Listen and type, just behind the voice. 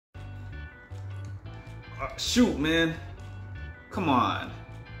Shoot, man. Come on.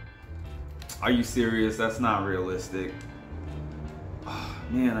 Are you serious? That's not realistic. Oh,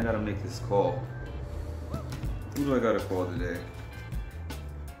 man, I gotta make this call. Who do I gotta call today?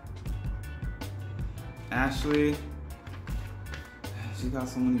 Ashley? She got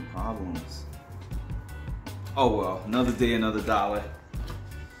so many problems. Oh well, another day, another dollar.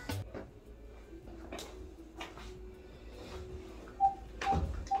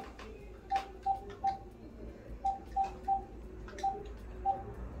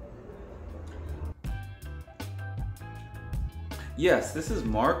 Yes, this is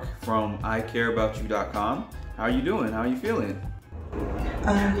Mark from icareaboutyou.com. How are you doing? How are you feeling?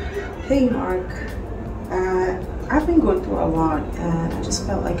 Hey Mark. I've been going through a lot and I just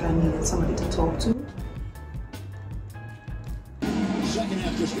felt like I needed somebody to talk to. Second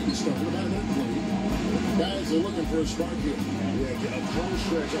half just getting started. About a minute played. Guys are looking for a spark here. Yeah, get a full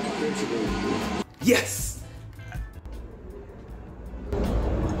stretch offensively. Yes!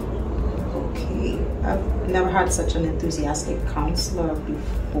 Okay, I've never had such an enthusiastic counselor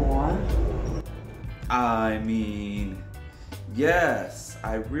before. I mean, yes,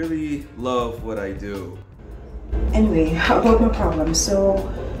 I really love what I do. Anyway, about my problem. So,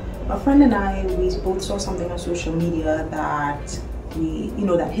 my friend and I, we both saw something on social media that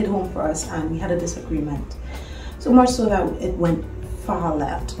that hit home for us, and we had a disagreement. So much so that it went far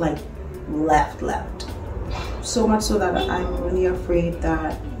left, like left. So much so that I'm really afraid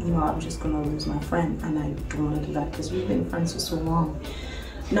that, I'm just gonna lose my friend, and I don't want to do that because we've been friends for so long.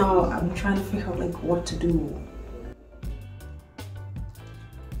 Now, I'm trying to figure out like what to do.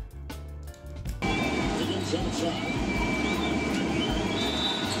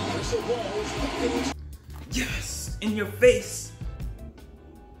 Yes, in your face.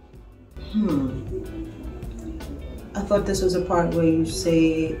 I thought this was a part where you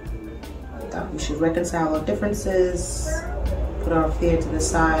say that we should reconcile our differences, put our fear to the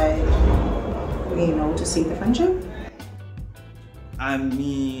side, to save the friendship. I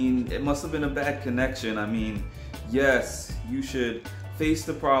mean, it must have been a bad connection. I mean, yes, you should face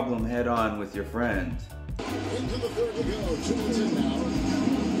the problem head on with your friend. Into the third to go. 2 minutes in now.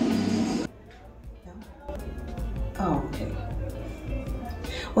 Oh, okay.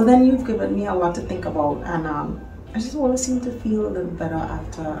 Well, then you've given me a lot to think about, and I just want to seem to feel a little better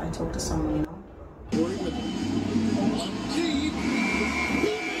after I talk to someone,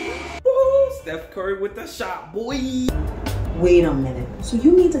 Woo, Steph Curry with the shot, boy. Wait a minute. So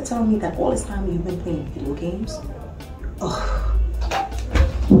you mean to tell me that all this time you've been playing video games? Ugh.